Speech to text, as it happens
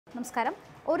നമസ്കാരം.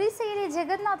 ഒറീസയിലെ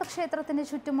ജഗന്നാഥ ക്ഷേത്രത്തിന്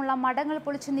ചുറ്റുമുള്ള മഠങ്ങൾ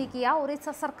പൊളിച്ചു നീക്കിയ ഒറീസ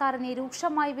സർക്കാരിനെ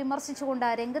രൂക്ഷമായി വിമർശിച്ചുകൊണ്ട്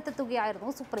രംഗത്തെത്തുകയായിരുന്നു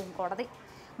സുപ്രീം കോടതി.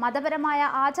 മതപരമായ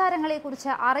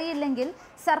ആചാരങ്ങളെക്കുറിച്ച് അറിയില്ലെങ്കിൽ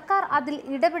സർക്കാർ അതിൽ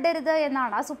ഇടപെടരുത്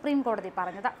എന്നാണ് സുപ്രീം കോടതി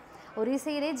പറഞ്ഞത്.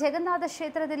 ഒറീസയിലെ ജഗന്നാഥ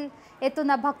ക്ഷേത്രത്തിൽ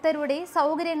എത്തുന്ന ഭക്തരുടെ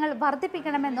സൗകര്യങ്ങൾ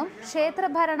വർദ്ധിപ്പിക്കണമെന്നും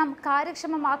ക്ഷേത്രഭരണം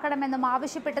കാര്യക്ഷമമാക്കണമെന്നും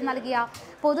ആവശ്യപ്പെട്ട് നൽകിയ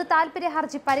പൊതു താൽപര്യ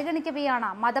ഹർജി പരിഗണിക്കവെയാണ്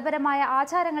മതപരമായ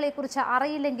ആചാരങ്ങളെക്കുറിച്ച്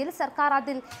അറിയില്ലെങ്കിൽ സർക്കാർ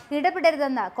അതിൽ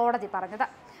ഇടപെടരുതെന്ന് കോടതി പറഞ്ഞത്.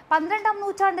 12ാം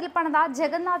നൂറ്റാണ്ടിൽ പണിത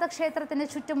ജഗന്നാഥ ക്ഷേത്രത്തിന്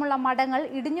ചുറ്റുമുള്ള മഠങ്ങൾ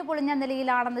ഇടിഞ്ഞുപൊളിഞ്ഞ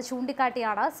നിലയിലാണെന്ന്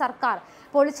ചൂണ്ടിക്കാട്ടിയാണ് സർക്കാർ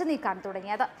പൊളിച്ചു നീക്കാൻ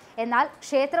തുടങ്ങിയത്. എന്നാൽ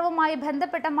ക്ഷേത്രവുമായി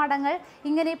ബന്ധപ്പെട്ട മഠങ്ങൾ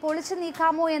ഇങ്ങനെ പൊളിച്ചു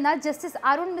നീക്കാമോ എന്ന് ജസ്റ്റിസ്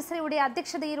അരുൺ മിശ്രയുടെ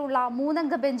അധ്യക്ഷതയിലുള്ള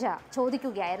 3-അംഗ ബെഞ്ച്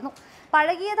ചോദിക്കുകയായിരുന്നു.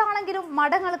 പഴകിയതാണെങ്കിലും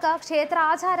മഠങ്ങൾക്ക് ക്ഷേത്ര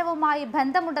ആചാരവുമായി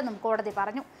ബന്ധമുണ്ടെന്നും കോടതി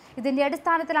പറഞ്ഞു. ഇതിന്റെ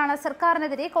അടിസ്ഥാനത്തിലാണ്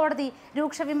സർക്കാരിനെതിരെ കോടതി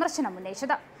രൂക്ഷ വിമർശനം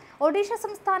ഉന്നയിച്ചത്. ഒഡീഷ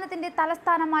സംസ്ഥാനത്തിന്റെ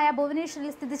തലസ്ഥാനമായ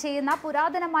ഭുവനേശ്വറിൽ സ്ഥിതി ചെയ്യുന്ന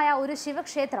പുരാതനമായ ഒരു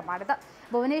ശിവക്ഷേത്രമാണിത്.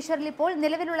 ഭുവനേശ്വറിൽ ഇപ്പോൾ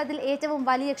നിലവിലുള്ളതിൽ ഏറ്റവും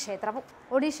വലിയ ക്ഷേത്രവും.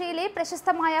 ഒഡീഷയിലെ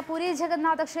പ്രശസ്തമായ പുരി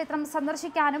ജഗന്നാഥ ക്ഷേത്രം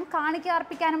സന്ദർശിക്കാനും കാണിക്ക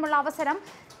അർപ്പിക്കാനുമുള്ള അവസരം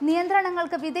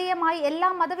നിയന്ത്രണങ്ങൾക്ക് വിധേയമായി എല്ലാ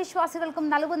മതവിശ്വാസികൾക്കും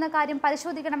നൽകുന്ന കാര്യം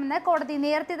പരിശോധിക്കണമെന്ന് കോടതി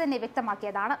നേരത്തെ തന്നെ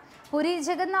വ്യക്തമാക്കിയതാണ്. പുരി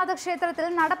ജഗന്നാഥ ക്ഷേത്രത്തിൽ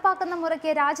നടപ്പാക്കുന്ന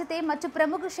മുറയ്ക്ക് രാജ്യത്തെ മറ്റു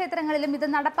പ്രമുഖ ക്ഷേത്രങ്ങളിലും ഇത്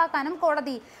നടപ്പാക്കാനും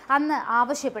കോടതി അന്ന്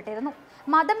ആവശ്യപ്പെട്ടിരുന്നു.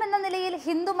 മതം എന്ന നിലയിൽ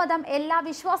ഹിന്ദുമതം എല്ലാ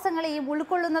വിശ്വാസങ്ങളെയും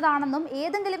ഉൾക്കൊള്ളുന്നതാണെന്നും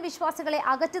ഏതെങ്കിലും വിശ്വാസികളെ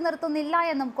അകറ്റി നിർത്തുന്നില്ല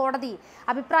എന്നും കോടതി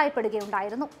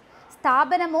അഭിപ്രായപ്പെടുകയുണ്ടായിരുന്നു.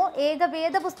 സ്ഥാപനമോ ഏക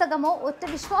വേദപുസ്തകമോ ഒറ്റ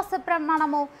വിശ്വാസ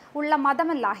പ്രമാണമോ ഉള്ള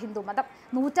മതമല്ല ഹിന്ദുമതം.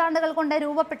 നൂറ്റാണ്ടുകൾ കൊണ്ട്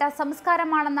രൂപപ്പെട്ട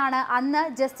സംസ്കാരമാണെന്നാണ് അന്ന്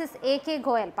ജസ്റ്റിസ് AK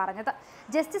ഗോയൽ പറഞ്ഞത്.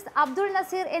 ജസ്റ്റിസ് അബ്ദുൾ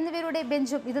നസീർ എന്നിവരുടെ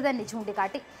ബെഞ്ചും ഇതുതന്നെ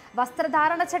ചൂണ്ടിക്കാട്ടി.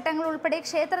 വസ്ത്രധാരണ ചട്ടങ്ങൾ ഉൾപ്പെടെ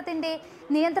ക്ഷേത്രത്തിന്റെ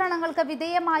നിയന്ത്രണങ്ങൾക്ക്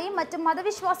വിധേയമായി മറ്റു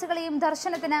മതവിശ്വാസികളെയും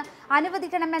ദർശനത്തിന്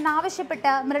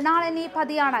അനുവദിക്കണമെന്നാവശ്യപ്പെട്ട് മൃണാളിനി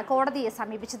പതിയാണ് കോടതിയെ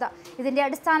സമീപിച്ചത്. ഇതിന്റെ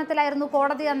അടിസ്ഥാനത്തിലായിരുന്നു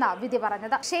കോടതി അന്ന് വിധി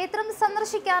പറഞ്ഞത്. ക്ഷേത്രം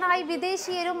സന്ദർശിക്കാനായി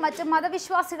വിദേശീയരും മറ്റു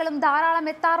മതവിശ്വാസികളും ധാരാളം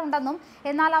എത്താറുണ്ടെന്നും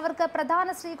എന്നാൽ അവർക്ക് പ്രധാന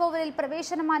ശ്രീകോവിലിൽ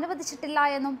പ്രവേശനം അനുവദിച്ചിട്ടില്ല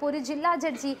എന്നും ഒരു ജില്ലാ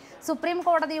ജഡ്ജി സുപ്രീം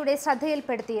കോടതിയുടെ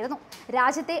ശ്രദ്ധയിൽപ്പെടുത്തിയിരുന്നു.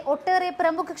 രാജ്യത്തെ ഒട്ടേറെ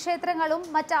പ്രമുഖ ക്ഷേത്രങ്ങളും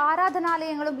മറ്റ്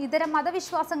ആരാധനാലയങ്ങളും ഇതര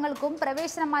മതവിശ്വാസങ്ങൾക്കും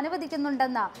പ്രവേശനം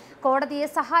അനുവദിക്കുന്നുണ്ടെന്ന് കോടതിയെ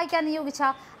സഹായിക്കാൻ നിയോഗിച്ച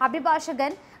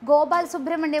അഭിഭാഷകൻ ഗോപാൽ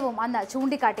സുബ്രഹ്മണ്യവും അന്ന്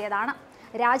ചൂണ്ടിക്കാട്ടിയതാണ്.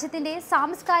 രാജ്യത്തിന്റെ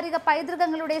സാംസ്കാരിക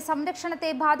പൈതൃകങ്ങളുടെ സംരക്ഷണത്തെ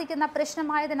ബാധിക്കുന്ന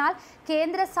പ്രശ്നമായതിനാൽ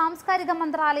കേന്ദ്ര സാംസ്കാരിക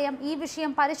മന്ത്രാലയം ഈ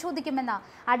വിഷയം പരിശോധിക്കുമെന്ന്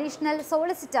അഡീഷണൽ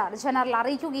സോളിസിറ്റർ ജനറൽ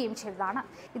അറിയിക്കുകയും ചെയ്തതാണ്.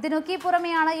 ഇതിനൊക്കെ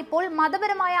പുറമെയാണ് ഇപ്പോൾ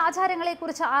മതപരമായ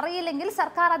ആചാരങ്ങളെക്കുറിച്ച് അറിയില്ലെങ്കിൽ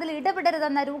സർക്കാർ അതിൽ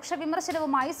ഇടപെടരുതെന്ന രൂക്ഷ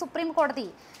വിമർശനവുമായി സുപ്രീം കോടതി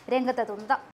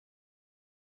രംഗത്തെത്തുന്നത്.